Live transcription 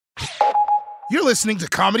You're listening to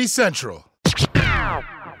Comedy Central.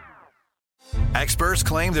 Experts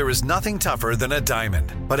claim there is nothing tougher than a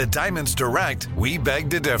diamond. But at Diamonds Direct, we beg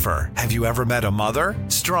to differ. Have you ever met a mother?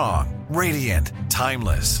 Strong, radiant,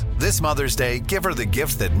 timeless. This Mother's Day, give her the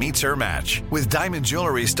gift that meets her match. With diamond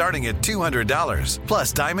jewelry starting at $200.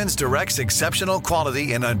 Plus Diamonds Direct's exceptional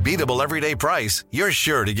quality and unbeatable everyday price, you're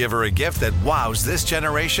sure to give her a gift that wows this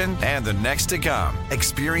generation and the next to come.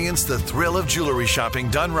 Experience the thrill of jewelry shopping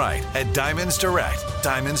done right at Diamonds Direct.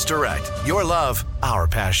 Diamonds Direct. Your love, our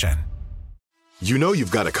passion. You know you've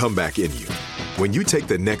got a comeback in you. When you take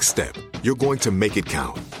the next step, you're going to make it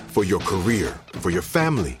count. For your career, for your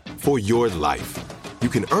family, for your life. You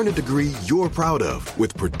can earn a degree you're proud of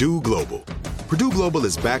with Purdue Global. Purdue Global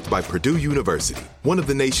is backed by Purdue University, one of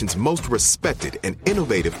the nation's most respected and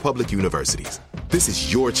innovative public universities. This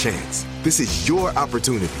is your chance. This is your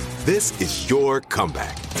opportunity. This is your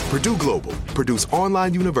comeback. Purdue Global, Purdue's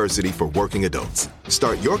online university for working adults.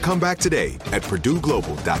 Start your comeback today at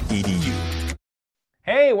purdueglobal.edu.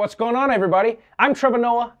 Hey, what's going on, everybody? I'm Trevor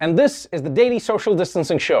Noah, and this is the Daily Social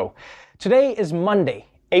Distancing Show. Today is Monday,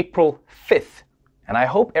 April 5th, and I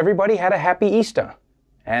hope everybody had a happy Easter.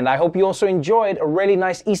 And I hope you also enjoyed a really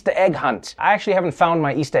nice Easter egg hunt. I actually haven't found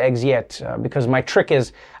my Easter eggs yet, because my trick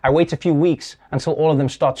is I wait a few weeks until all of them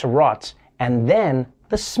start to rot, and then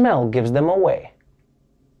the smell gives them away.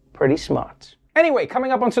 Pretty smart. Anyway,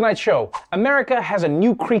 coming up on tonight's show, America has a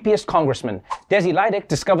new creepiest congressman. Desi Lydic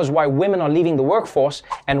discovers why women are leaving the workforce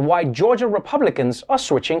and why Georgia Republicans are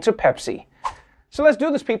switching to Pepsi. So let's do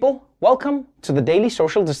this, people. Welcome to the Daily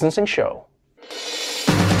Social Distancing Show.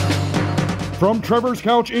 From Trevor's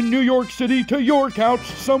couch in New York City to your couch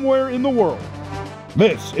somewhere in the world.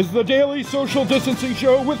 This is the Daily Social Distancing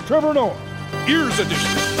Show with Trevor Noah. Ears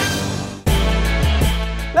Edition.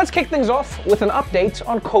 Let's kick things off with an update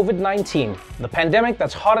on COVID-19, the pandemic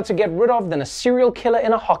that's harder to get rid of than a serial killer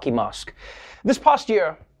in a hockey mask. This past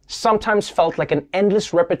year sometimes felt like an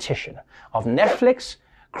endless repetition of Netflix,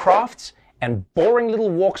 crafts, and boring little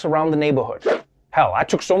walks around the neighborhood. Hell, I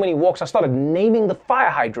took so many walks I started naming the fire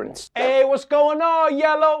hydrants. Hey, what's going on,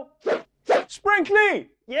 Yellow? Sprinkly!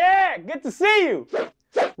 Yeah, good to see you.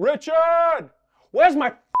 Richard! Where's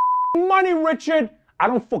my money, Richard? I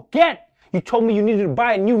don't forget. You told me you needed to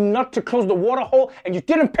buy a new nut to close the water hole, and you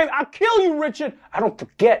didn't pay. I'll kill you, Richard. I don't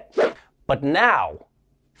forget. But now,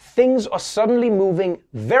 things are suddenly moving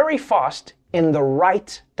very fast in the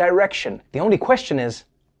right direction. The only question is,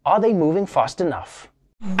 are they moving fast enough?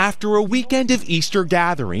 After a weekend of Easter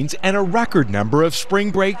gatherings and a record number of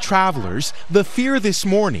spring break travelers, the fear this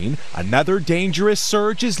morning, another dangerous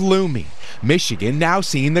surge is looming. Michigan now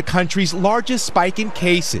seeing the country's largest spike in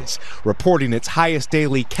cases, reporting its highest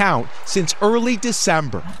daily count since early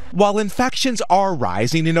December. While infections are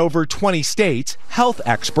rising in over 20 states, health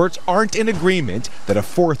experts aren't in agreement that a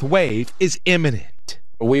fourth wave is imminent.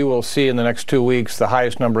 We will see in the next 2 weeks the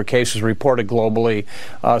highest number of cases reported globally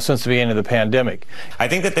since the beginning of the pandemic. I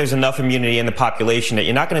think that there's enough immunity in the population that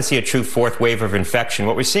you're not going to see a true fourth wave of infection.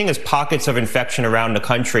 What we're seeing is pockets of infection around the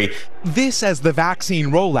country. This as the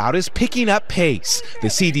vaccine rollout is picking up pace. The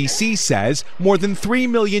CDC says more than 3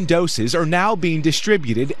 million doses are now being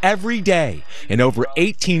distributed every day, and over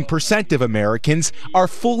 18% of Americans are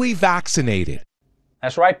fully vaccinated.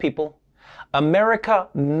 That's right, people. America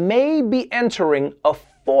may be entering a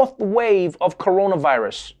fourth wave of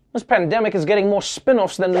coronavirus. This pandemic is getting more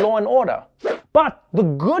spin-offs than Law and Order. But the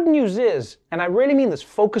good news is, and I really mean this,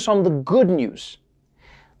 focus on the good news.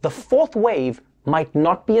 The fourth wave might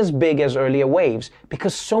not be as big as earlier waves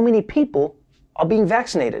because so many people are being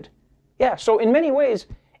vaccinated. Yeah, so in many ways,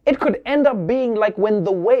 it could end up being like when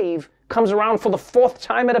the wave comes around for the fourth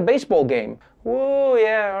time at a baseball game. Woo,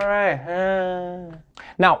 yeah, all right.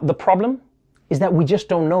 Now, the problem is that we just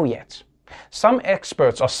don't know yet. Some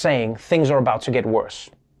experts are saying things are about to get worse,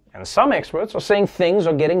 and some experts are saying things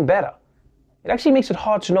are getting better. It actually makes it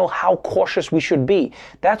hard to know how cautious we should be.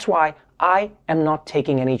 That's why I am not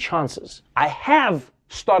taking any chances. I have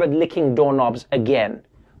started licking doorknobs again,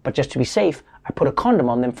 but just to be safe, I put a condom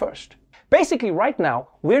on them first. Basically, right now,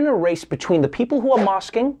 we're in a race between the people who are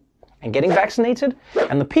masking and getting vaccinated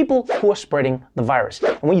and the people who are spreading the virus.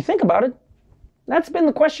 And when you think about it, that's been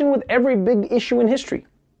the question with every big issue in history.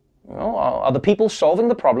 You know, are the people solving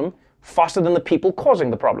the problem faster than the people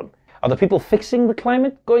causing the problem? Are the people fixing the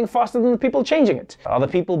climate going faster than the people changing it? Are the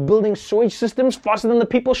people building sewage systems faster than the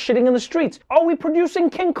people shitting in the streets? Are we producing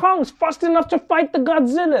King Kongs fast enough to fight the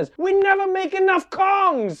Godzillas? We never make enough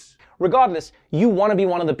Kongs! Regardless, you want to be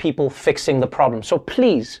one of the people fixing the problem. So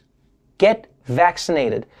please, get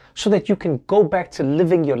vaccinated so that you can go back to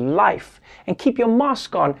living your life and keep your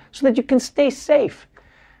mask on so that you can stay safe.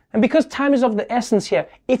 And because time is of the essence here,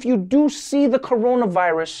 if you do see the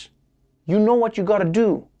coronavirus, you know what you gotta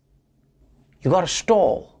do. You gotta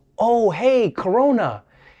stall. Oh, hey, Corona.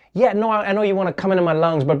 Yeah, no, I know you want to come into my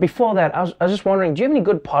lungs, but before that, I was just wondering, do you have any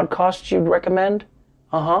good podcasts you'd recommend?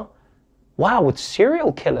 Uh-huh. Wow, with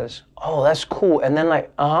serial killers. Oh, that's cool. And then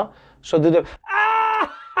like, so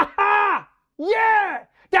yeah,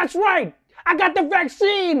 that's right. I got the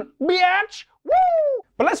vaccine, bitch. Woo!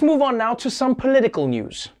 But let's move on now to some political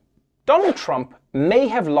news. Donald Trump may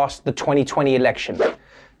have lost the 2020 election,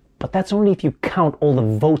 but that's only if you count all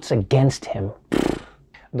the votes against him.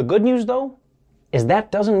 The good news, though, is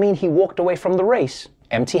that doesn't mean he walked away from the race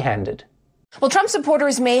empty-handed. Well, Trump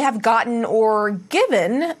supporters may have gotten or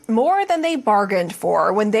given more than they bargained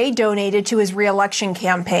for when they donated to his re-election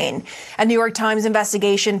campaign. A New York Times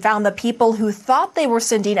investigation found that people who thought they were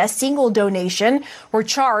sending a single donation were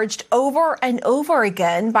charged over and over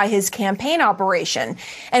again by his campaign operation,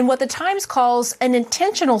 and what the Times calls an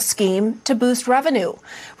intentional scheme to boost revenue.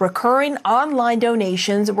 Recurring online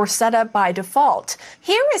donations were set up by default.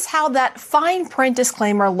 Here is how that fine print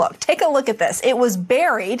disclaimer looked. Take a look at this. It was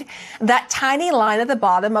buried. That tiny line at the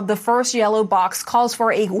bottom of the first yellow box calls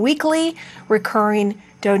for a weekly recurring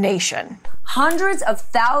donation. Hundreds of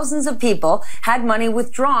thousands of people had money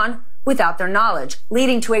withdrawn without their knowledge,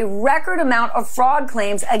 leading to a record amount of fraud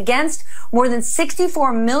claims against more than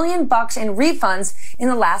 $64 million in refunds in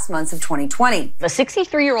the last months of 2020. The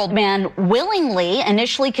 63-year-old man willingly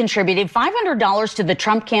initially contributed $500 to the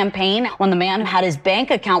Trump campaign when the man had his bank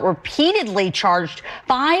account repeatedly charged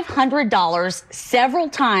 $500 several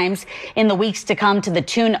times in the weeks to come, to the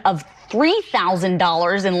tune of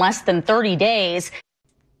 $3,000 in less than 30 days.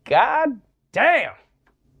 God damn.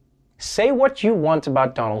 Say what you want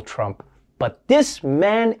about Donald Trump, but this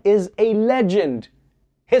man is a legend.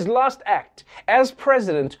 His last act as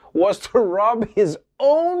president was to rob his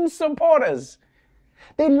own supporters.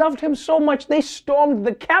 They loved him so much they stormed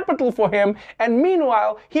the Capitol for him, and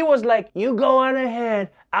meanwhile, he was like, you go on ahead,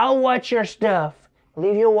 I'll watch your stuff.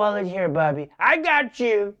 Leave your wallet here, Bobby. I got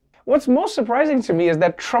you. What's most surprising to me is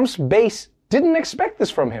that Trump's base didn't expect this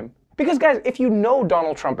from him. Because guys, if you know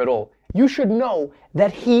Donald Trump at all, you should know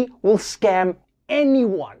that he will scam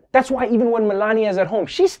anyone. That's why even when Melania is at home,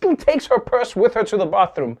 she still takes her purse with her to the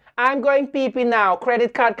bathroom. I'm going pee-pee now.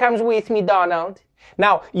 Credit card comes with me, Donald.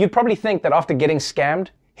 Now, you'd probably think that after getting scammed,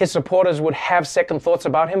 his supporters would have second thoughts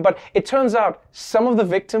about him, but it turns out some of the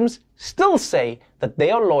victims still say that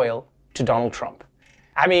they are loyal to Donald Trump.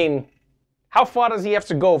 I mean, how far does he have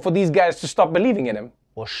to go for these guys to stop believing in him?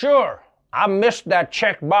 Well, sure. I missed that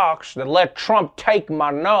check box that let Trump take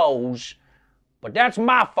my nose, but that's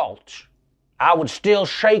my fault. I would still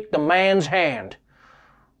shake the man's hand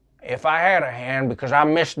if I had a hand, because I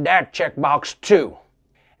missed that checkbox too.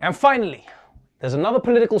 And finally, there's another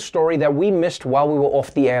political story that we missed while we were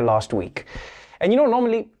off the air last week. And you know,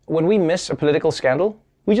 normally when we miss a political scandal,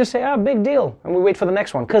 we just say, big deal, and we wait for the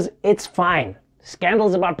next one, because it's fine.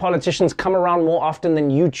 Scandals about politicians come around more often than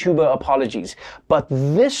YouTuber apologies. But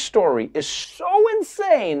this story is so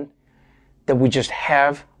insane that we just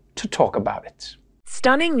have to talk about it.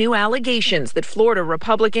 Stunning new allegations that Florida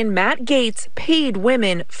Republican Matt Gaetz paid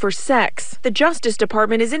women for sex. The Justice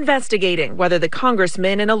Department is investigating whether the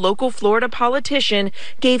congressman and a local Florida politician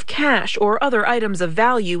gave cash or other items of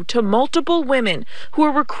value to multiple women who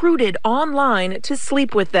were recruited online to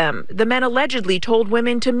sleep with them. The men allegedly told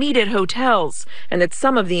women to meet at hotels, and that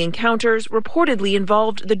some of the encounters reportedly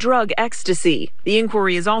involved the drug ecstasy. The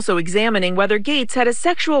inquiry is also examining whether Gaetz had a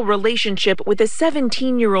sexual relationship with a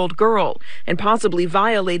 17-year-old girl and possibly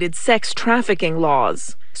violated sex trafficking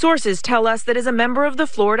laws. Sources tell us that as a member of the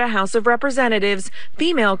Florida House of Representatives,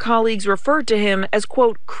 female colleagues referred to him as,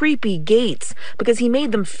 quote, creepy Gaetz, because he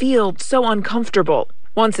made them feel so uncomfortable.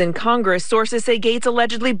 Once in Congress, sources say Gaetz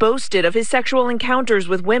allegedly boasted of his sexual encounters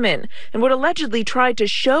with women and would allegedly try to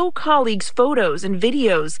show colleagues photos and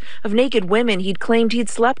videos of naked women he'd claimed he'd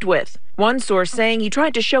slept with. One source saying he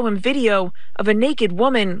tried to show him video of a naked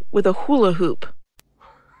woman with a hula hoop.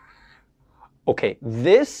 Okay,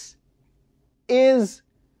 this is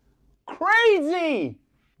crazy!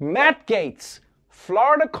 Matt Gaetz,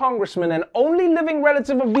 Florida congressman and only living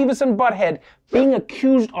relative of Beavis and Butthead, being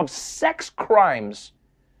accused of sex crimes.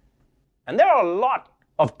 And there are a lot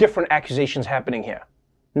of different accusations happening here.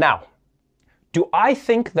 Now, do I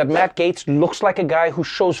think that Matt Gaetz looks like a guy who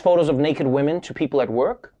shows photos of naked women to people at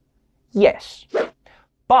work? Yes.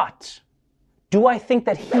 But do I think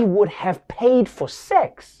that he would have paid for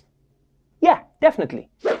sex? Yeah, definitely.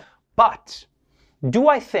 But do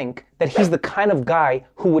I think that he's the kind of guy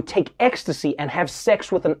who would take ecstasy and have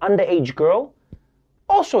sex with an underage girl?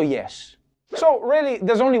 Also yes. So really,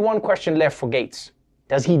 there's only one question left for Gates.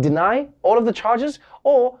 Does he deny all of the charges,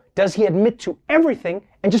 or does he admit to everything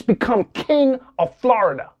and just become king of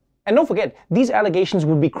Florida? And don't forget, these allegations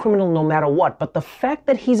would be criminal no matter what, but the fact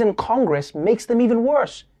that he's in Congress makes them even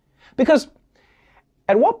worse. Because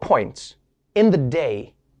at what point in the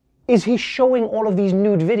day is he showing all of these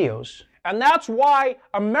nude videos? And that's why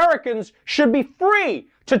Americans should be free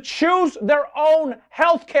to choose their own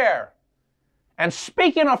health care. And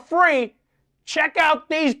speaking of free, check out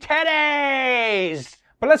these teddies!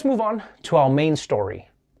 But let's move on to our main story,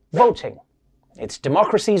 voting. It's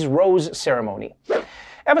democracy's rose ceremony.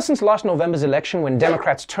 Ever since last November's election, when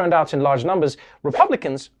Democrats turned out in large numbers,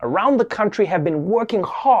 Republicans around the country have been working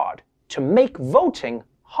hard to make voting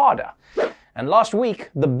harder. And last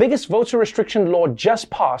week, the biggest voter restriction law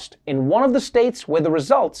just passed in one of the states where the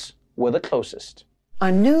results were the closest.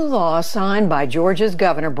 A new law signed by Georgia's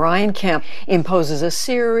Governor Brian Kemp imposes a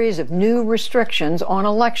series of new restrictions on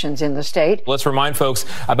elections in the state. Let's remind folks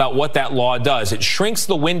about what that law does. It shrinks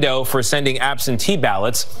the window for sending absentee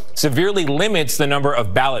ballots, severely limits the number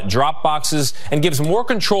of ballot drop boxes, and gives more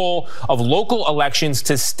control of local elections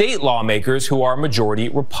to state lawmakers who are majority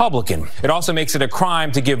Republican. It also makes it a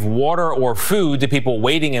crime to give water or food to people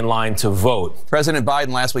waiting in line to vote. President Biden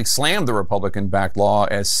last week slammed the Republican-backed law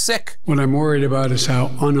as sick. What I'm worried about is how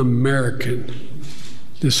un-American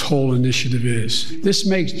this whole initiative is. This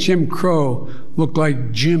makes Jim Crow look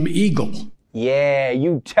like Jim Eagle. Yeah,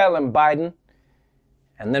 you tell him, Biden.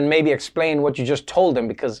 And then maybe explain what you just told him,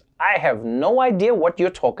 because I have no idea what you're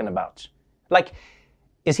talking about. Like,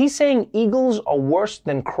 is he saying eagles are worse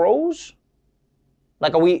than crows?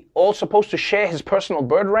 Like, are we all supposed to share his personal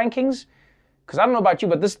bird rankings? Because I don't know about you,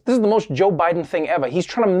 but this is the most Joe Biden thing ever. He's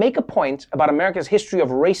trying to make a point about America's history of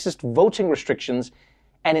racist voting restrictions,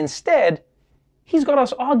 and instead, he's got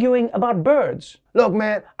us arguing about birds. Look,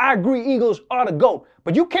 man, I agree eagles are the GOAT,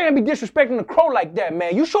 but you can't be disrespecting the crow like that,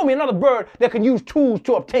 man. You show me another bird that can use tools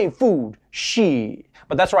to obtain food. Shit.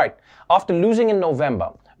 But that's right. After losing in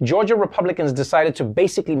November, Georgia Republicans decided to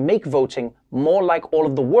basically make voting more like all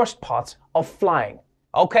of the worst parts of flying.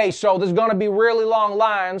 Okay, so there's gonna be really long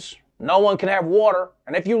lines. No one can have water.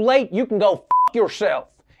 And if you're late, you can go f*** yourself.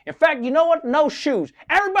 In fact, you know what? No shoes.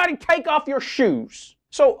 Everybody take off your shoes.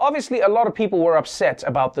 So obviously a lot of people were upset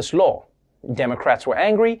about this law. Democrats were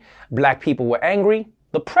angry, black people were angry,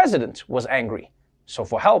 the president was angry. So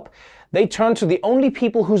for help, they turned to the only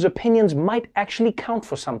people whose opinions might actually count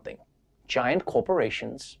for something: giant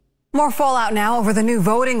corporations. More fallout now over the new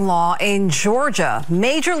voting law in Georgia.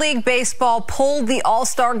 Major League Baseball pulled the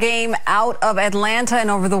All-Star game out of Atlanta, and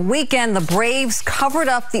over the weekend, the Braves covered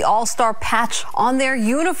up the All-Star patch on their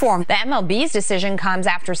uniform. The MLB's decision comes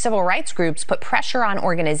after civil rights groups put pressure on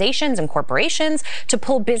organizations and corporations to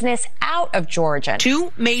pull business out of Georgia.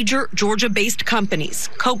 Two major Georgia-based companies,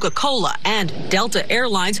 Coca-Cola and Delta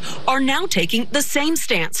Airlines, are now taking the same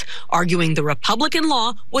stance, arguing the Republican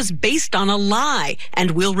law was based on a lie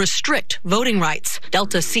and will restrict voting rights.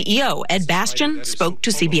 Delta CEO Ed Bastian spoke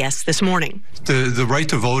to CBS this morning. The right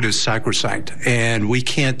to vote is sacrosanct, and we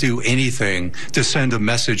can't do anything to send a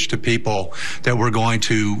message to people that we're going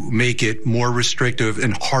to make it more restrictive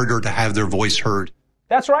and harder to have their voice heard.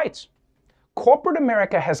 That's right. Corporate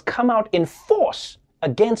America has come out in force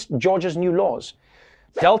against Georgia's new laws.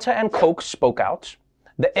 Delta and Coke spoke out.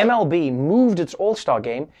 The MLB moved its All-Star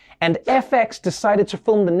game, and FX decided to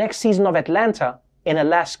film the next season of Atlanta in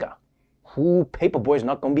Alaska. Ooh, Paperboy's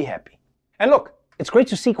not gonna be happy. And look, it's great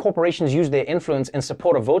to see corporations use their influence in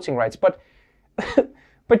support of voting rights, but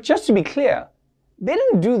just to be clear, they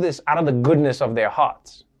didn't do this out of the goodness of their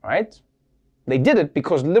hearts, right? They did it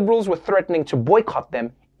because liberals were threatening to boycott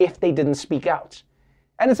them if they didn't speak out.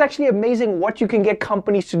 And it's actually amazing what you can get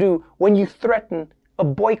companies to do when you threaten a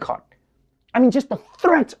boycott. I mean, just the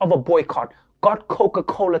threat of a boycott got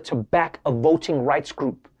Coca-Cola to back a voting rights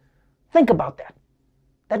group. Think about that.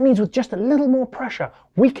 That means with just a little more pressure,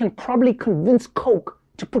 we can probably convince Coke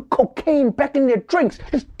to put cocaine back in their drinks.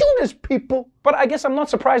 Let's do this, people. But I guess I'm not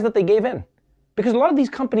surprised that they gave in, because a lot of these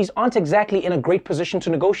companies aren't exactly in a great position to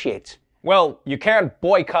negotiate. Well, you can't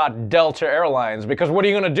boycott Delta Airlines, because what are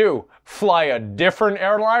you gonna do? Fly a different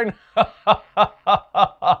airline?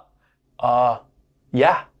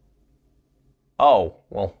 Yeah. Oh,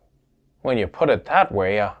 well, when you put it that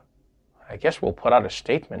way, I guess we'll put out a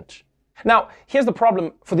statement. Now, here's the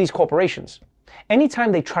problem for these corporations.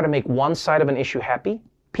 Anytime they try to make one side of an issue happy,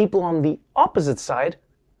 people on the opposite side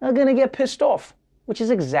are gonna get pissed off, which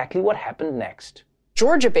is exactly what happened next.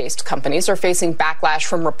 Georgia-based companies are facing backlash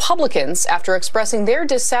from Republicans after expressing their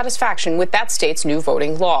dissatisfaction with that state's new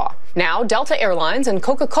voting law. Now, Delta Airlines and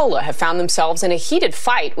Coca-Cola have found themselves in a heated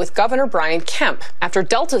fight with Governor Brian Kemp. After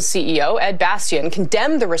Delta's CEO, Ed Bastian,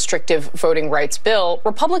 condemned the restrictive voting rights bill,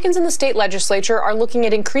 Republicans in the state legislature are looking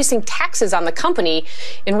at increasing taxes on the company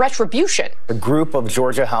in retribution. A group of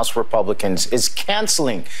Georgia House Republicans is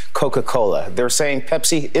canceling Coca-Cola. They're saying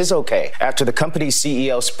Pepsi is okay after the company's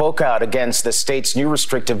CEO spoke out against the state's new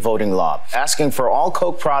restrictive voting law, asking for all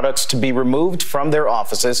Coke products to be removed from their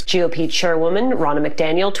offices. GOP chairwoman Ronna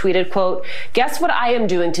McDaniel tweeted, quote, "Guess what I am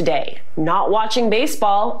doing today? Not watching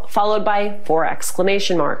baseball," followed by 4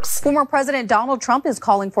 exclamation marks. Former President Donald Trump is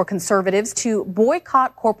calling for conservatives to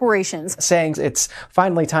boycott corporations, saying it's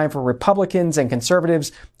finally time for Republicans and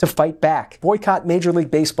conservatives to fight back. Boycott Major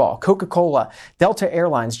League Baseball, Coca-Cola, Delta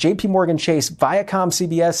Airlines, JP Morgan Chase, Viacom,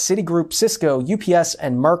 CBS, Citigroup, Cisco, UPS,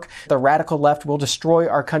 and Merck. The radical left will destroy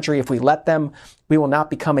our country if we let them. We will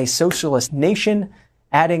not become a socialist nation.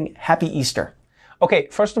 Adding Happy Easter. Okay,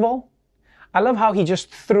 first of all, I love how he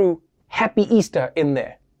just threw Happy Easter in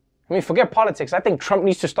there. I mean, forget politics. I think Trump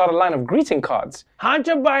needs to start a line of greeting cards.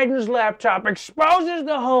 Hunter Biden's laptop exposes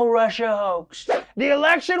the whole Russia hoax. The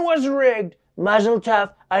election was rigged. Mazel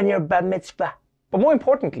tov on your bar mitzvah. But more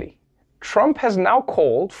importantly, Trump has now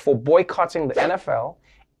called for boycotting the NFL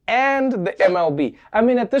and the MLB. I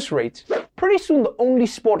mean, at this rate, pretty soon the only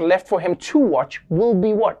sport left for him to watch will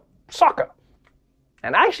be what? Soccer.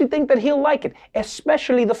 And I actually think that he'll like it,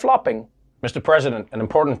 especially the flopping. Mr. President, an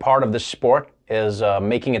important part of this sport is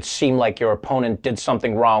making it seem like your opponent did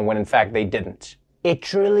something wrong when in fact they didn't. It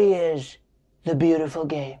truly is the beautiful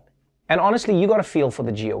game. And honestly, you got to feel for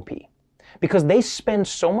the GOP. Because they spend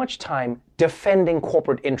so much time defending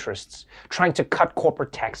corporate interests, trying to cut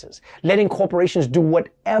corporate taxes, letting corporations do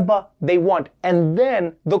whatever they want. And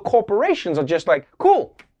then the corporations are just like,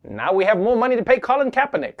 cool, now we have more money to pay Colin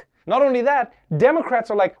Kaepernick. Not only that,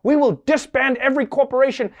 Democrats are like, we will disband every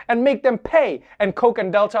corporation and make them pay. And Coke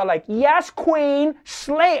and Delta are like, yes, queen,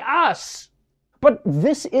 slay us. But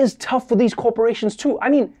this is tough for these corporations too. I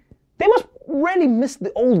mean, they must really miss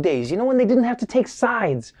the old days, you know, when they didn't have to take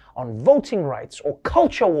sides on voting rights or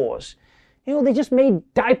culture wars. You know, they just made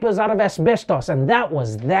diapers out of asbestos, and that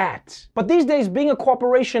was that. But these days, being a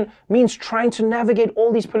corporation means trying to navigate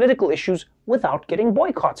all these political issues without getting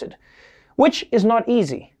boycotted, which is not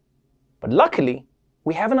easy. But luckily,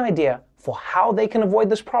 we have an idea for how they can avoid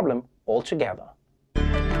this problem altogether.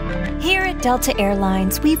 Here at Delta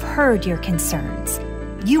Airlines, we've heard your concerns.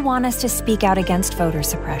 You want us to speak out against voter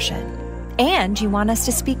suppression. And you want us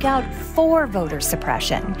to speak out for voter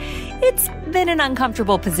suppression. It's been an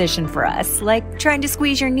uncomfortable position for us, like trying to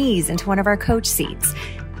squeeze your knees into one of our coach seats.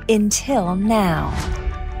 Until now.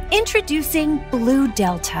 Introducing Blue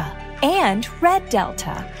Delta and Red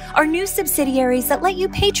Delta, our new subsidiaries that let you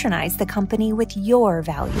patronize the company with your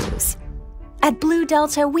values. At Blue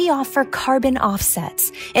Delta, we offer carbon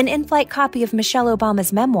offsets, an in-flight copy of Michelle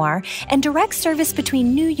Obama's memoir, and direct service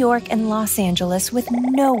between New York and Los Angeles with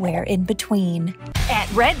nowhere in between.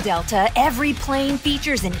 At Red Delta, every plane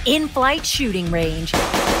features an in-flight shooting range.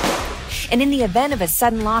 And in the event of a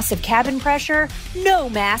sudden loss of cabin pressure, no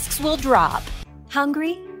masks will drop.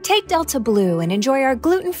 Hungry? Take Delta Blue and enjoy our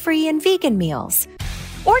gluten-free and vegan meals.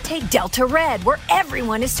 Or take Delta Red, where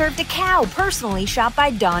everyone is served a cow personally shot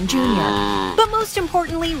by Don Jr. But most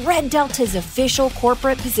importantly, Red Delta's official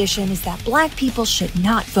corporate position is that Black people should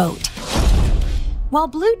not vote. While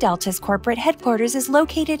Blue Delta's corporate headquarters is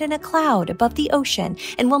located in a cloud above the ocean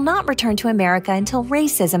and will not return to America until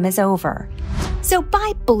racism is over. So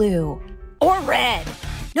buy blue or red.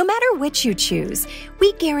 No matter which you choose,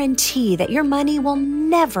 we guarantee that your money will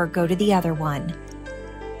never go to the other one.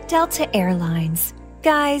 Delta Airlines.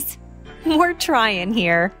 Guys, we're trying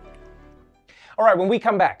here. All right, when we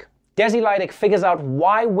come back, Desi Leidig figures out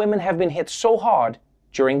why women have been hit so hard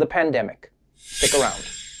during the pandemic. Stick around.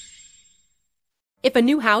 If a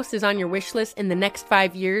new house is on your wish list in the next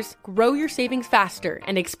 5 years, grow your savings faster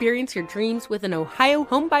and experience your dreams with an Ohio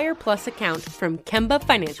Homebuyer Plus account from Kemba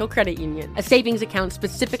Financial Credit Union. A savings account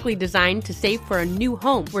specifically designed to save for a new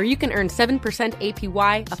home where you can earn 7%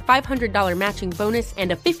 APY, a $500 matching bonus,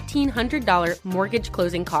 and a $1,500 mortgage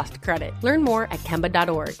closing cost credit. Learn more at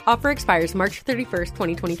Kemba.org. Offer expires March 31st,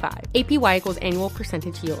 2025. APY equals annual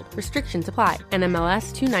percentage yield. Restrictions apply.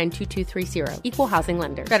 NMLS 292230. Equal housing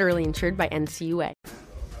lender. Federally insured by NCUA.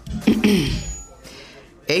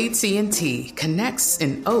 AT&T connects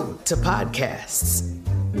an ode to podcasts.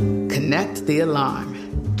 Connect the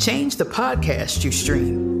alarm. Change the podcast you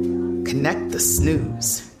stream. Connect the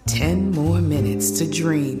snooze. 10 more minutes to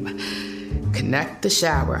dream. Connect the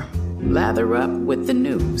shower. Lather up with the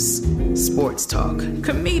news, sports talk,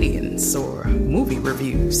 comedians, or movie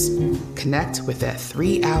reviews. Connect with that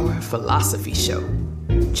 3-hour philosophy show.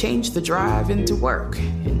 Change the drive into work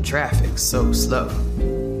in traffic so slow.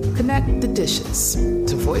 Connect the dishes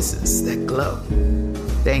to voices that glow.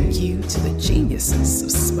 Thank you to the geniuses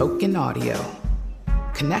of spoken audio.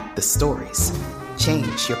 Connect the stories.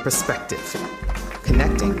 Change your perspective.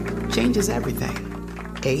 Connecting changes everything.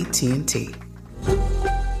 AT&T.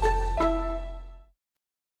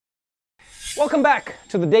 Welcome back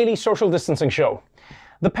to the Daily Social Distancing Show.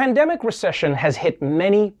 The pandemic recession has hit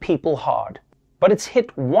many people hard, but it's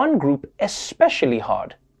hit one group especially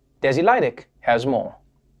hard. Desi Leidick has more.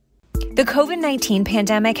 The COVID-19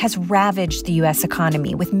 pandemic has ravaged the U.S.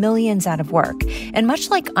 economy with millions out of work. And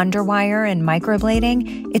much like underwire and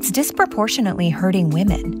microblading, it's disproportionately hurting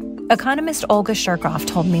women. Economist Olga Shurkoff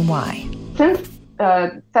told me why. Since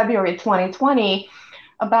February 2020,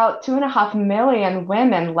 about 2.5 million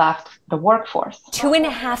women left the workforce.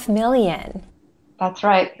 2.5 million. That's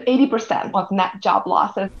right. 80% of net job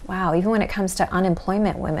losses. Wow, even when it comes to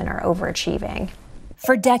unemployment, women are overachieving.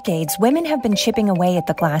 For decades, women have been chipping away at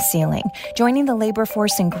the glass ceiling, joining the labor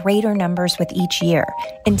force in greater numbers with each year,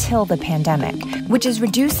 until the pandemic, which has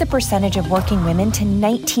reduced the percentage of working women to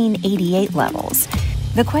 1988 levels.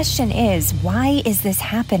 The question is, why is this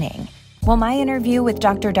happening? Well, my interview with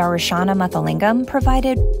Dr. Darashana Mathalingam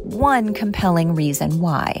provided one compelling reason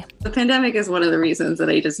why. The pandemic is one of the reasons that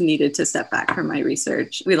I just needed to step back from my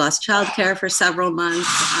research. We lost childcare for several months.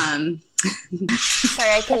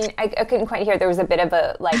 Sorry, I couldn't quite hear. There was a bit of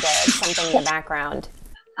something in the background.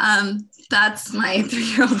 That's my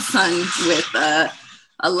 3-year-old son with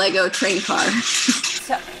a Lego train car.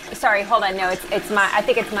 Sorry, hold on. No, I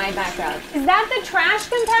think it's my background. Is that the trash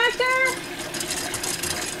compactor?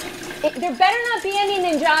 There better not be any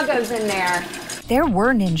Ninjagos in there. There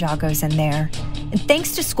were Ninjagos in there. And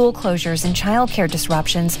thanks to school closures and childcare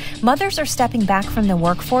disruptions, mothers are stepping back from the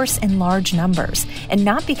workforce in large numbers, and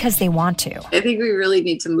not because they want to. I think we really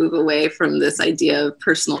need to move away from this idea of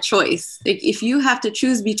personal choice. If you have to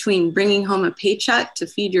choose between bringing home a paycheck to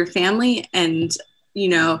feed your family and,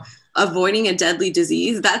 avoiding a deadly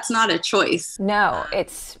disease, that's not a choice. No,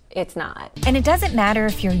 it's not. And it doesn't matter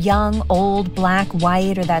if you're young, old, black,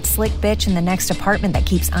 white, or that slick bitch in the next apartment that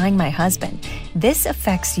keeps eyeing my husband. This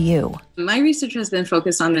affects you. My research has been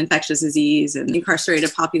focused on infectious disease and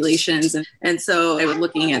incarcerated populations. And so I was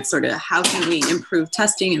looking at sort of how can we improve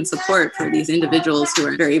testing and support for these individuals who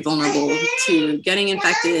are very vulnerable to getting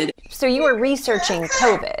infected. So you were researching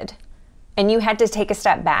COVID and you had to take a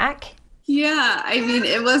step back? Yeah,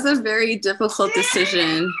 it was a very difficult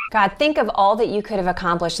decision. God, think of all that you could have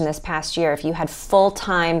accomplished in this past year if you had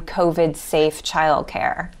full-time COVID-safe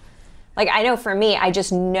childcare. I know for me, I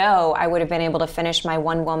just know I would have been able to finish my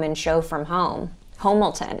one-woman show from home,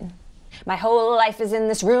 Homelton. My whole life is in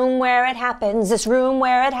this room where it happens, this room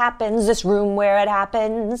where it happens, this room where it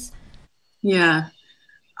happens. Yeah,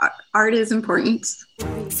 art is important.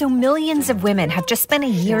 So millions of women have just spent a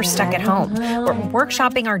year stuck at home, or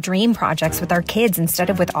workshopping our dream projects with our kids instead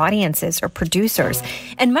of with audiences or producers.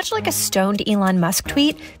 And much like a stoned Elon Musk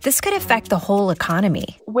tweet, this could affect the whole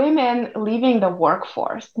economy. Women leaving the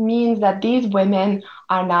workforce means that these women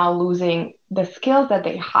are now losing the skills that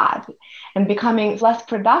they had and becoming less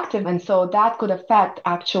productive. And so that could affect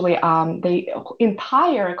actually the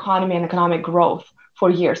entire economy and economic growth for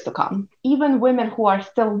years to come. Even women who are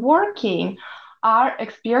still working are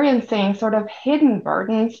experiencing sort of hidden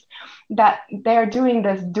burdens that they're doing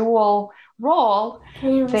this dual role.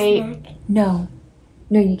 Can you have a snack? No,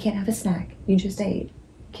 you can't have a snack. You just ate.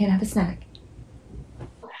 Can't have a snack.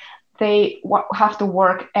 They have to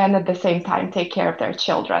work and at the same time take care of their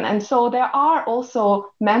children. And so there are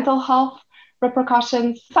also mental health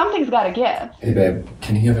repercussions. Something's got to give. Hey, babe,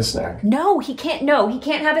 can he have a snack? No, he can't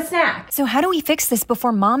have a snack. So how do we fix this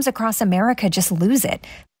before moms across America just lose it?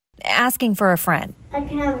 Asking for a friend. I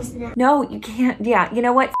can have a snack. No, you can't. Yeah, you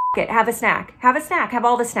know what? It. Have a snack. Have a snack. Have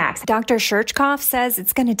all the snacks. Dr. Shurkoff says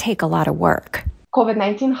it's going to take a lot of work.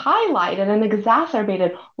 COVID-19 highlighted and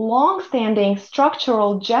exacerbated long-standing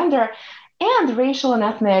structural gender and racial and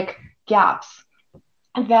ethnic gaps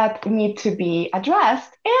that need to be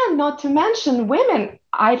addressed. And not to mention women,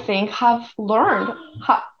 I think, have learned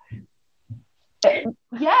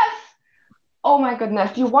yes. Oh my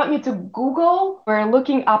goodness. You want me to Google? We're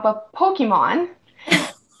looking up a Pokemon,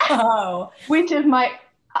 which is my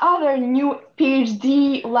other new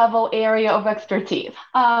PhD level area of expertise.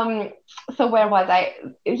 So where was I?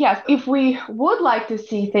 Yes, if we would like to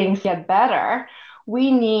see things get better,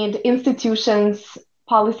 we need institutions,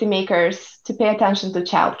 policymakers to pay attention to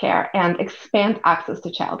childcare and expand access to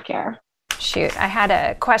childcare. Shoot, I had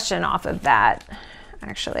a question off of that,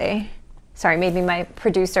 actually. Sorry, maybe my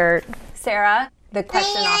producer, Sarah, the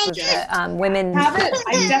question off of the women.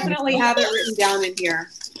 I definitely have it written down in here.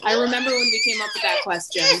 I remember when we came up with that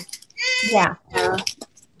question. Yeah.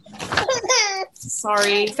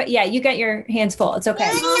 Sorry. But yeah, you got your hands full. It's okay.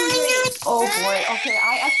 Oh boy. Okay,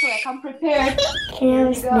 I come prepared. Here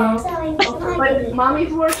we go. But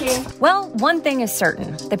mommy's working. Well, one thing is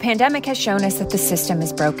certain. The pandemic has shown us that the system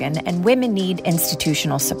is broken and women need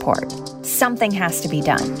institutional support. Something has to be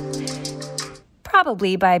done.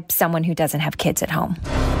 Probably by someone who doesn't have kids at home.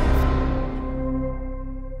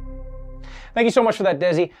 Thank you so much for that,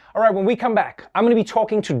 Desi. All right, when we come back, I'm going to be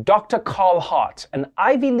talking to Dr. Carl Hart, an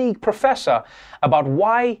Ivy League professor, about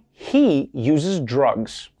why he uses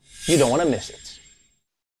drugs. You don't want to miss it.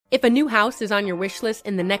 If a new house is on your wish list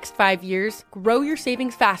in the next 5 years, grow your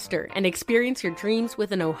savings faster and experience your dreams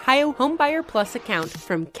with an Ohio Homebuyer Plus account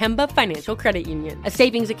from Kemba Financial Credit Union. A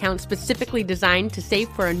savings account specifically designed to save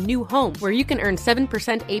for a new home where you can earn 7%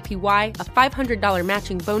 APY, a $500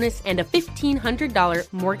 matching bonus, and a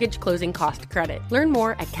 $1,500 mortgage closing cost credit. Learn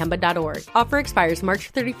more at Kemba.org. Offer expires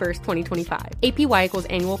March 31st, 2025. APY equals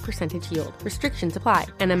annual percentage yield. Restrictions apply.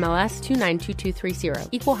 NMLS 292230.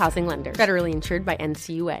 Equal housing lender. Federally insured by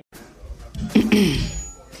NCUA.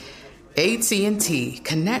 AT&T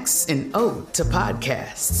connects an ode to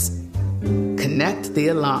podcasts. Connect the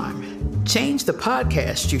alarm. Change the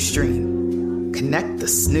podcast you stream. Connect the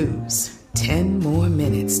snooze. 10 more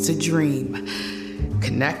minutes to dream.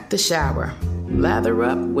 Connect the shower. Lather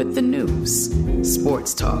up with the news.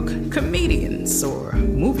 Sports talk, comedians, or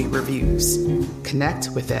movie reviews. Connect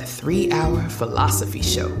with that 3-hour philosophy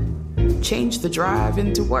show. Change the drive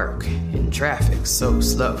into work in traffic so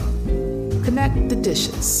slow. Connect the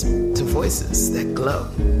dishes to voices that glow.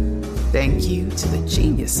 Thank you to the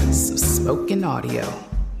geniuses of spoken audio.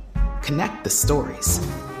 Connect the stories.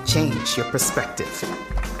 Change your perspective.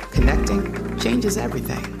 Connecting changes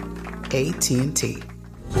everything. AT&T.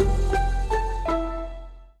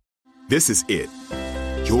 This is it.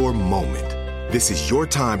 Your moment. This is your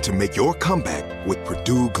time to make your comeback with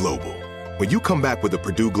Purdue Global. When you come back with a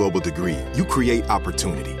Purdue Global degree, you create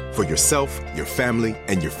opportunity for yourself, your family,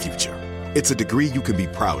 and your future. It's a degree you can be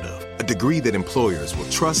proud of, a degree that employers will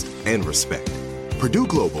trust and respect. Purdue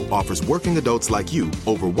Global offers working adults like you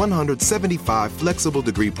over 175 flexible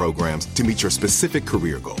degree programs to meet your specific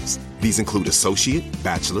career goals. These include associate,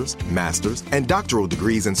 bachelor's, master's, and doctoral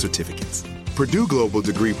degrees and certificates. Purdue Global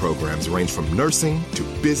degree programs range from nursing to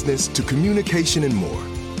business to communication and more.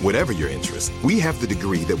 Whatever your interest, we have the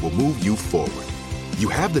degree that will move you forward. You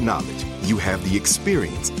have the knowledge, you have the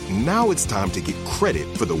experience. Now it's time to get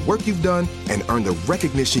credit for the work you've done and earn the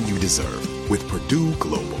recognition you deserve with Purdue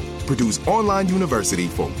Global, Purdue's online university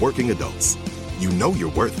for working adults. You know you're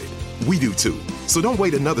worth it. We do too. So don't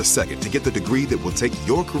wait another second to get the degree that will take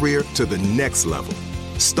your career to the next level.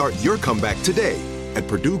 Start your comeback today at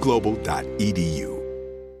purdueglobal.edu.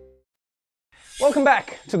 Welcome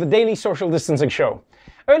back to the Daily Social Distancing Show.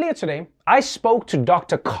 Earlier today, I spoke to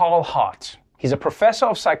Dr. Carl Hart. He's a professor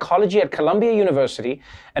of psychology at Columbia University,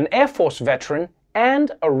 an Air Force veteran,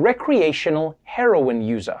 and a recreational heroin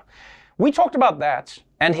user. We talked about that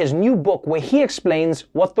and his new book where he explains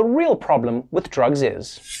what the real problem with drugs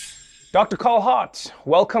is. Dr. Carl Hart,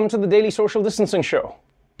 welcome to the Daily Social Distancing Show.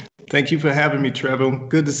 Thank you for having me, Trevor.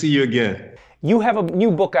 Good to see you again. You have a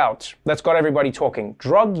new book out that's got everybody talking,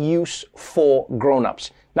 Drug Use for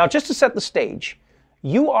Grown-Ups. Now, just to set the stage,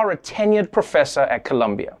 you are a tenured professor at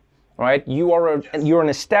Columbia, right? You're an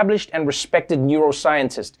established and respected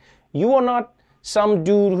neuroscientist. You are not some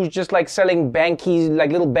dude who's just like selling bankies,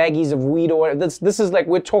 like little baggies of weed or whatever. This is like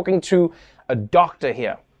we're talking to a doctor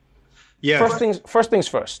here. Yes. First things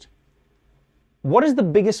first. What is the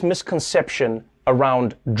biggest misconception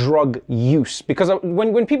around drug use? Because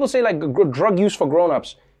when people say like drug use for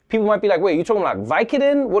grown-ups, people might be like, wait, you talking about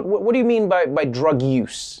Vicodin? What do you mean by drug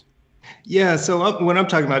use? Yeah, so when I'm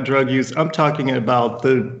talking about drug use, I'm talking about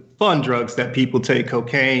the fun drugs that people take,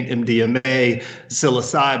 cocaine, MDMA,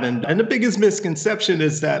 psilocybin. And the biggest misconception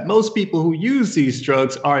is that most people who use these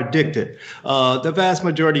drugs are addicted. The vast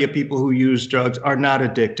majority of people who use drugs are not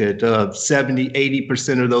addicted. 70,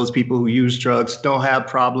 80% of those people who use drugs don't have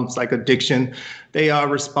problems like addiction. They are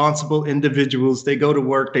responsible individuals. They go to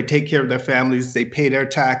work, they take care of their families, they pay their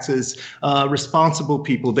taxes, responsible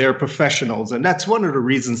people, they're professionals. And that's one of the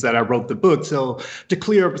reasons that I wrote the book, so to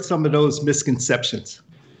clear up some of those misconceptions.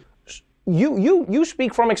 You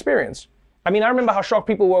speak from experience. I mean, I remember how shocked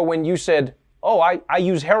people were when you said, oh, I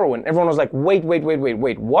use heroin. Everyone was like, wait,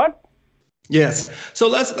 what? Yes. So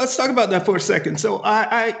let's talk about that for a second. So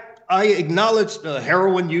I acknowledge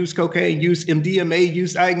heroin use, cocaine use, MDMA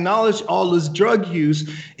use. I acknowledge all this drug use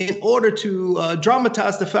in order to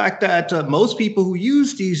dramatize the fact that most people who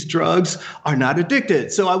use these drugs are not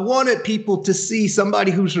addicted. So I wanted people to see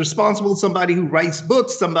somebody who's responsible, somebody who writes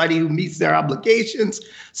books, somebody who meets their obligations,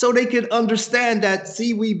 so they could understand that,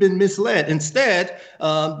 see, we've been misled. Instead,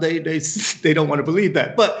 they don't want to believe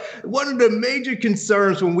that. But one of the major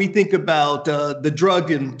concerns when we think about the drug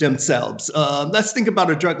in themselves, let's think about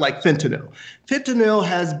a drug like fentanyl. Fentanyl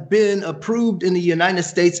has been approved in the United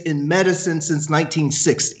States in medicine since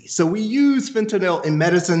 1960. So we use fentanyl in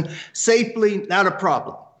medicine safely, not a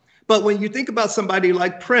problem. But when you think about somebody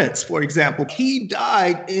like Prince, for example, he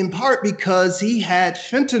died in part because he had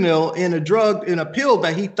fentanyl in a drug, in a pill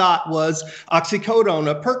that he thought was oxycodone,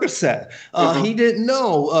 a Percocet. He didn't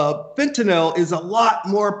know fentanyl is a lot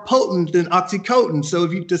more potent than oxycodone. So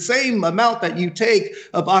if the same amount that you take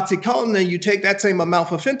of oxycodone and you take that same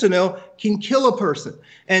amount of fentanyl can kill a person.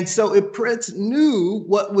 And so if Prince knew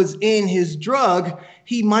what was in his drug,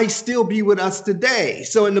 he might still be with us today.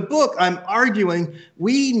 So in the book, I'm arguing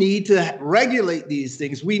we need to regulate these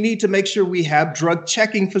things. We need to make sure we have drug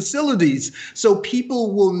checking facilities so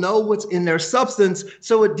people will know what's in their substance,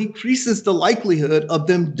 so it decreases the likelihood of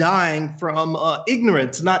them dying from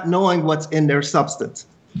ignorance, not knowing what's in their substance.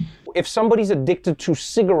 If somebody's addicted to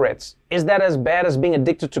cigarettes, is that as bad as being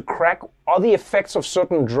addicted to crack? Are the effects of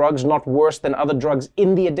certain drugs not worse than other drugs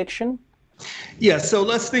in the addiction? Yeah, so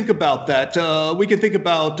let's think about that. We can think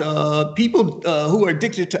about people who are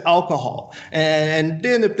addicted to alcohol. And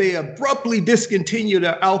then if they abruptly discontinue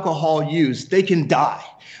their alcohol use, they can die.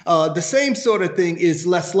 The same sort of thing is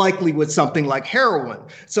less likely with something like heroin.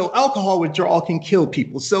 So alcohol withdrawal can kill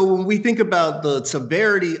people. So when we think about the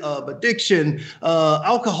severity of addiction,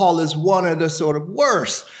 alcohol is one of the sort of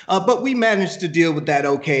worst. But we manage to deal with that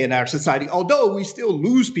okay in our society, although we still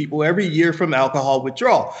lose people every year from alcohol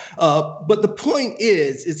withdrawal. But the point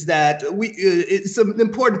is that it's an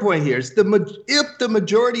important point here. If the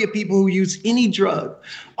majority of people who use any drug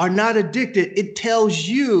are not addicted, it tells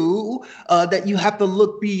you that you have to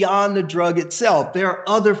look beyond the drug itself. There are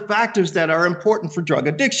other factors that are important for drug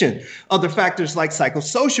addiction. Other factors like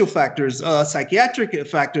psychosocial factors, psychiatric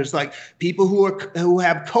factors, like people who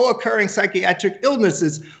have co-occurring psychiatric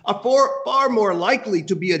illnesses are far more likely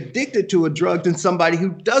to be addicted to a drug than somebody who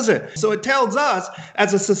doesn't. So it tells us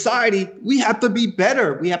as a society, we have to be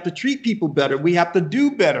better. We have to treat people better. We have to do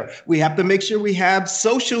better. We have to make sure we have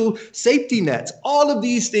social safety nets. All of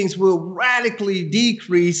these things will radically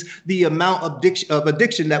decrease the amount of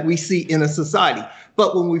addiction that we see in a society.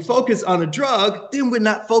 But when we focus on a drug, then we're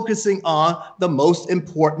not focusing on the most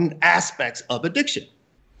important aspects of addiction.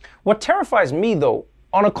 What terrifies me, though,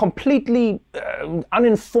 on a completely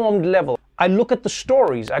uninformed level, I look at the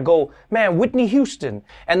stories. I go, man, Whitney Houston,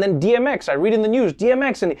 and then DMX. I read in the news,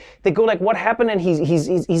 DMX, and they go like, what happened? And he's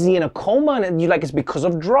in a coma, and you're like, it's because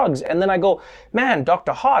of drugs. And then I go, man,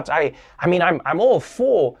 Dr. Hart, I mean, I'm all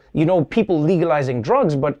for, people legalizing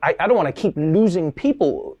drugs, but I don't want to keep losing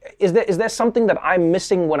people. Is there something that I'm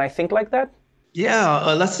missing when I think like that?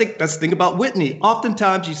 Yeah, let's think about Whitney.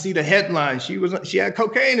 Oftentimes you see the headline, she had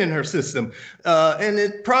cocaine in her system, and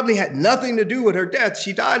it probably had nothing to do with her death.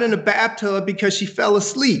 She died in a bathtub because she fell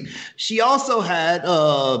asleep. She also had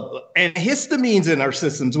antihistamines in her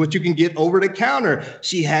systems, which you can get over the counter.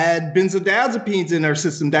 She had benzodiazepines in her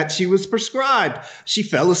system that she was prescribed. She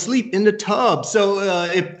fell asleep in the tub. So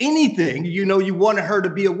if anything, you wanted her to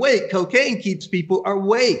be awake. Cocaine keeps people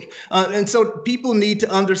awake. And so people need to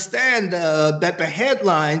understand that the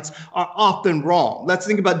headlines are often wrong. Let's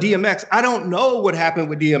think about DMX. I don't know what happened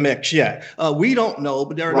with DMX yet. We don't know,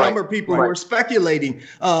 but there are a number of people who are speculating.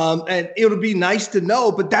 And it would be nice to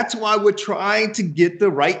know, but that's why we're trying to get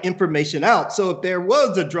the right information out. So if there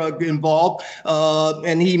was a drug involved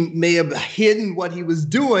and he may have hidden what he was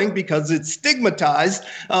doing because it's stigmatized,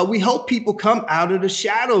 we hope people come out of the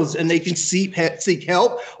shadows and they can seek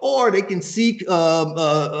help, or they can seek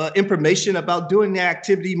information about doing the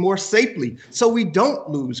activity more safely, so we don't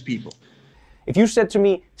lose people. If you said to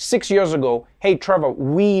me 6 years ago, hey, Trevor,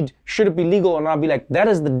 weed, should it be legal? And I'll be like, that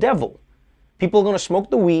is the devil. People are going to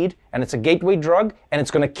smoke the weed, and it's a gateway drug, and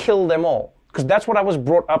it's going to kill them all. Because that's what I was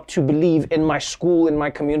brought up to believe in my school, in my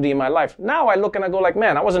community, in my life. Now I look and I go like,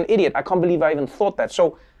 man, I was an idiot. I can't believe I even thought that.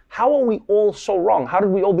 So how are we all so wrong? How did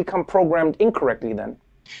we all become programmed incorrectly then?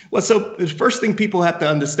 Well, so the first thing people have to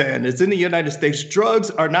understand is in the United States, drugs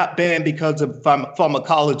are not banned because of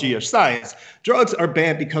pharmacology or science. Drugs are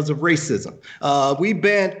banned because of racism. We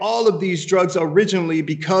banned all of these drugs originally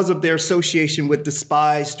because of their association with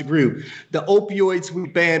despised group. The opioids we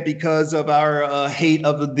banned because of our hate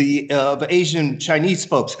of the Asian Chinese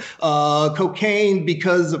folks. Cocaine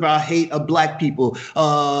because of our hate of Black people.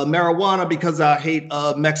 Marijuana because of our hate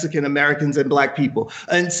of Mexican Americans and Black people.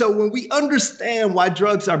 And so when we understand why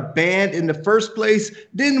drugs are banned in the first place,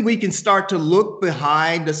 then we can start to look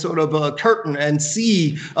behind the sort of curtain and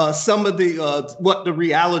see some of the what the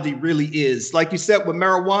reality really is. Like you said, with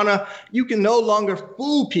marijuana, you can no longer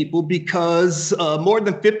fool people because more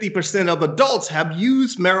than 50% of adults have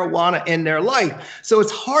used marijuana in their life. So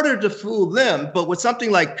it's harder to fool them. But with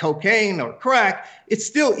something like cocaine or crack, it's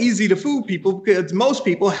still easy to fool people because most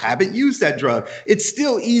people haven't used that drug. It's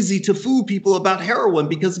still easy to fool people about heroin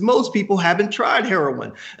because most people haven't tried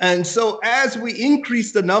heroin. And so as we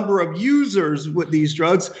increase the number of users with these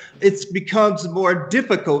drugs, it becomes more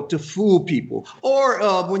difficult to fool people. Or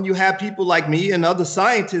when you have people like me and other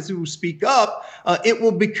scientists who speak up, it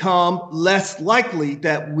will become less likely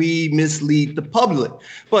that we mislead the public.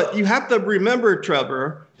 But you have to remember,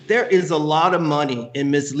 Trevor, there is a lot of money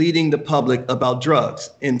in misleading the public about drugs,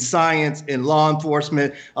 in science, in law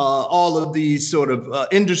enforcement, all of these sort of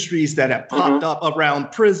industries that have popped up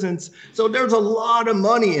around prisons. So there's a lot of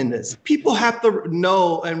money in this. People have to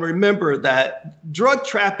know and remember that drug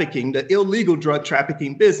trafficking, the illegal drug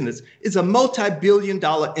trafficking business, is a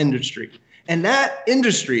multi-billion-dollar industry. And that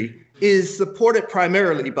industry is supported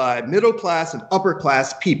primarily by middle class and upper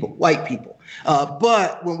class people, white people.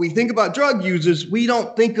 But when we think about drug users, we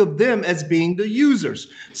don't think of them as being the users.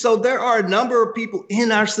 So there are a number of people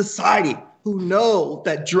in our society who know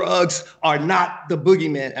that drugs are not the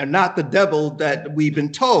boogeyman, are not the devil that we've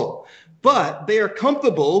been told. But they are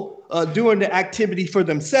comfortable doing the activity for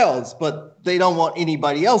themselves, but they don't want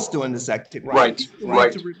anybody else doing this activity. Right. We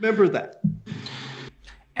need to remember that.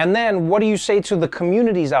 And then what do you say to the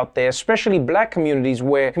communities out there, especially Black communities,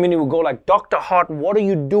 where community will go like, Dr. Hart, what are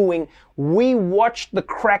you doing? We watched the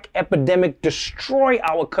crack epidemic destroy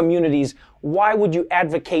our communities. Why would you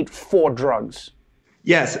advocate for drugs?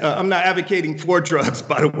 Yes, I'm not advocating for drugs,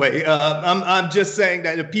 by the way. I'm just saying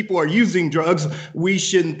that if people are using drugs, we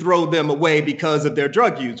shouldn't throw them away because of their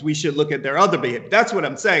drug use. We should look at their other behavior. That's what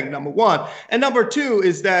I'm saying, number one. And number two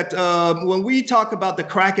is that when we talk about the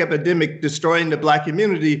crack epidemic destroying the Black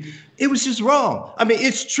community, it was just wrong. I mean,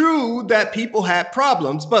 it's true that people had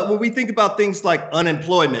problems, but when we think about things like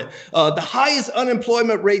unemployment, the highest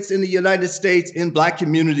unemployment rates in the United States in Black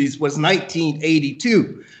communities was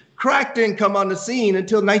 1982. Crack didn't come on the scene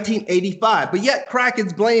until 1985, but yet crack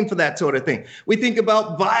is blamed for that sort of thing. We think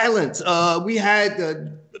about violence. We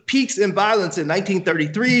had peaks in violence in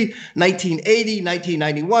 1933, 1980,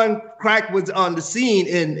 1991. Crack was on the scene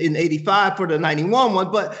in 85 for the 91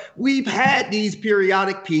 one, but we've had these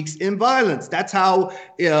periodic peaks in violence. That's how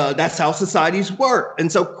societies work.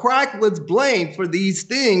 And so crack was blamed for these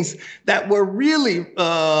things that were really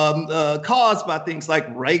caused by things like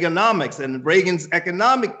Reaganomics and Reagan's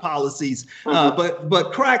economic policies.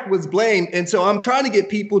 But crack was blamed. And so I'm trying to get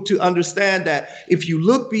people to understand that if you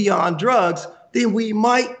look beyond drugs, then we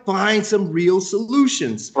might find some real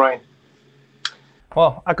solutions. Right.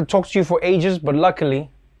 Well, I could talk to you for ages, but luckily,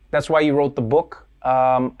 that's why you wrote the book.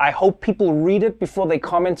 I hope people read it before they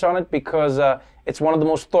comment on it, because it's one of the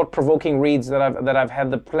most thought-provoking reads that I've had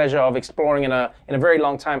the pleasure of exploring in a very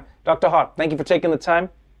long time. Dr. Hart, thank you for taking the time.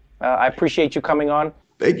 I appreciate you coming on.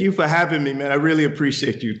 Thank you for having me, man. I really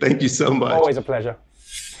appreciate you. Thank you so much. Always a pleasure.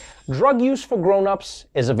 Drug Use for Grown-Ups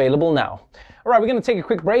is available now. All right, we're going to take a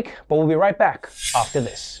quick break, but we'll be right back after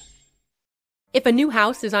this. If a new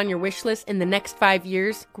house is on your wish list in the next 5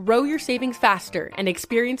 years, grow your savings faster and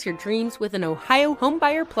experience your dreams with an Ohio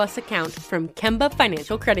Homebuyer Plus account from Kemba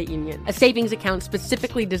Financial Credit Union. A savings account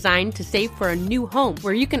specifically designed to save for a new home,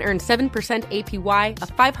 where you can earn 7% APY,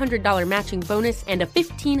 a $500 matching bonus, and a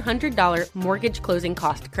 $1,500 mortgage closing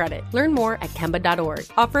cost credit. Learn more at Kemba.org.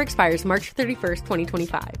 Offer expires March 31st,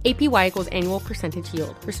 2025. APY equals annual percentage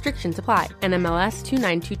yield. Restrictions apply. NMLS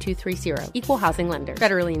 292230. Equal housing lender.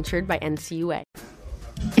 Federally insured by NCUA.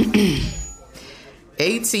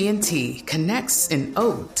 AT&T connects an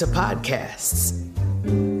ode to podcasts.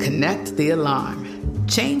 Connect the alarm.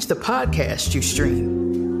 Change the podcast you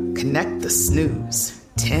stream. Connect the snooze.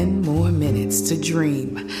 10 more minutes to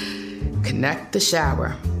dream. Connect the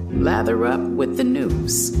shower. Lather up with the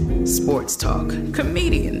news. Sports talk,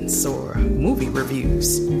 comedians, or movie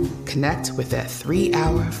reviews. Connect with that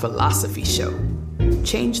 3-hour philosophy show.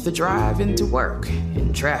 Change the drive into work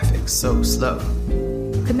in traffic so slow.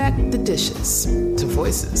 Connect the dishes to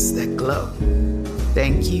voices that glow.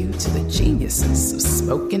 Thank you to the geniuses of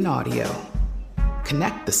spoken audio.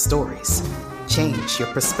 Connect the stories. Change your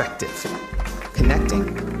perspective.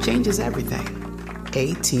 Connecting changes everything.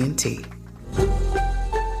 AT&T.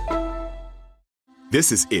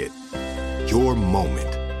 This is it. Your moment.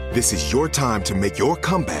 This is your time to make your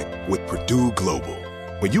comeback with Purdue Global.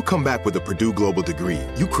 When you come back with a Purdue Global degree,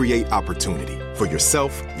 you create opportunity for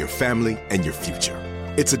yourself, your family, and your future.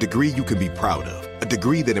 It's a degree you can be proud of, a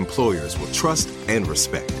degree that employers will trust and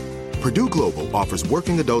respect. Purdue Global offers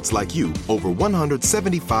working adults like you over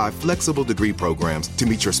 175 flexible degree programs to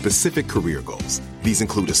meet your specific career goals. These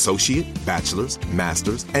include associate, bachelor's,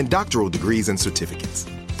 master's, and doctoral degrees and certificates.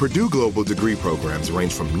 Purdue Global degree programs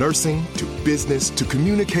range from nursing to business to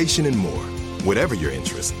communication and more. Whatever your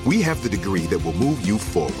interest, we have the degree that will move you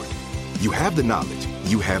forward. You have the knowledge,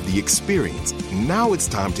 you have the experience. Now it's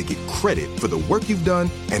time to get credit for the work you've done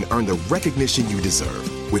and earn the recognition you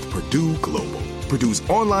deserve with Purdue Global, Purdue's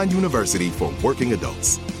online university for working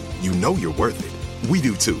adults. You know you're worth it. We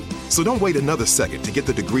do too. So don't wait another second to get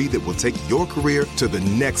the degree that will take your career to the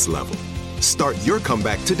next level. Start your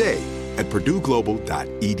comeback today at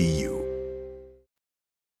purdueglobal.edu.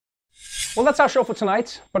 Well, that's our show for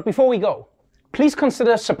tonight. But before we go, please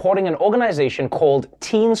consider supporting an organization called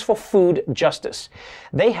Teens for Food Justice.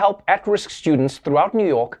 They help at-risk students throughout New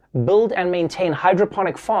York build and maintain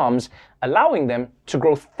hydroponic farms, allowing them to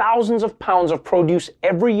grow thousands of pounds of produce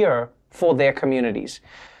every year for their communities.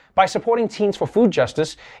 By supporting Teens for Food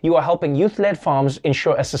Justice, you are helping youth-led farms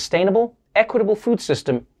ensure a sustainable, equitable food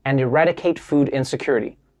system and eradicate food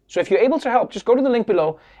insecurity. So if you're able to help, just go to the link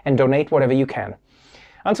below and donate whatever you can.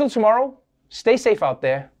 Until tomorrow, stay safe out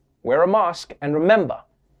there. Wear a mask, and remember,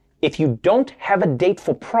 if you don't have a date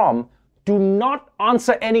for prom, do not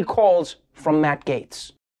answer any calls from Matt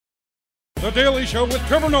Gaetz. The Daily Show with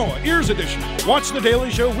Trevor Noah, Ears Edition. Watch The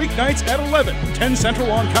Daily Show weeknights at 11, 10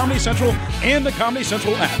 Central on Comedy Central and the Comedy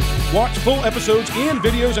Central app. Watch full episodes and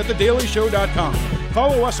videos at thedailyshow.com.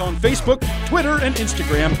 Follow us on Facebook, Twitter, and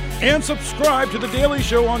Instagram, and subscribe to The Daily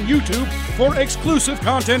Show on YouTube for exclusive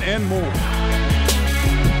content and more.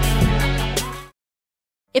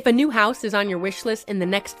 If a new house is on your wish list in the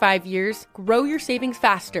next 5 years, grow your savings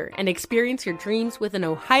faster and experience your dreams with an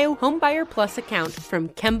Ohio Homebuyer Plus account from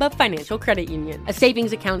Kemba Financial Credit Union. A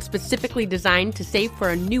savings account specifically designed to save for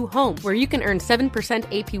a new home, where you can earn 7%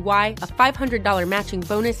 APY, a $500 matching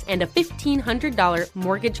bonus, and a $1,500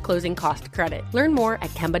 mortgage closing cost credit. Learn more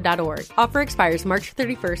at Kemba.org. Offer expires March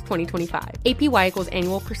 31st, 2025. APY equals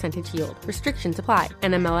annual percentage yield. Restrictions apply.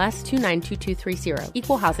 NMLS 292230.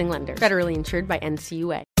 Equal housing lender. Federally insured by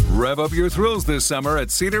NCUA. Rev up your thrills this summer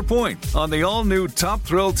at Cedar Point on the all-new Top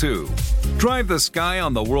Thrill 2. Drive the sky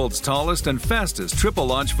on the world's tallest and fastest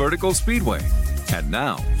triple-launch vertical speedway. And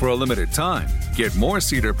now, for a limited time, get more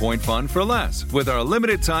Cedar Point fun for less with our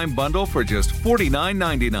limited-time bundle for just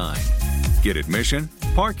 $49.99. Get admission,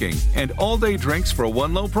 parking, and all-day drinks for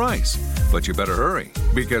one low price. But you better hurry,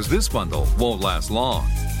 because this bundle won't last long.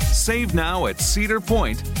 Save now at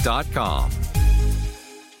cedarpoint.com.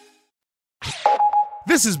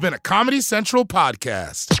 This has been a Comedy Central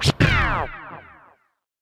podcast.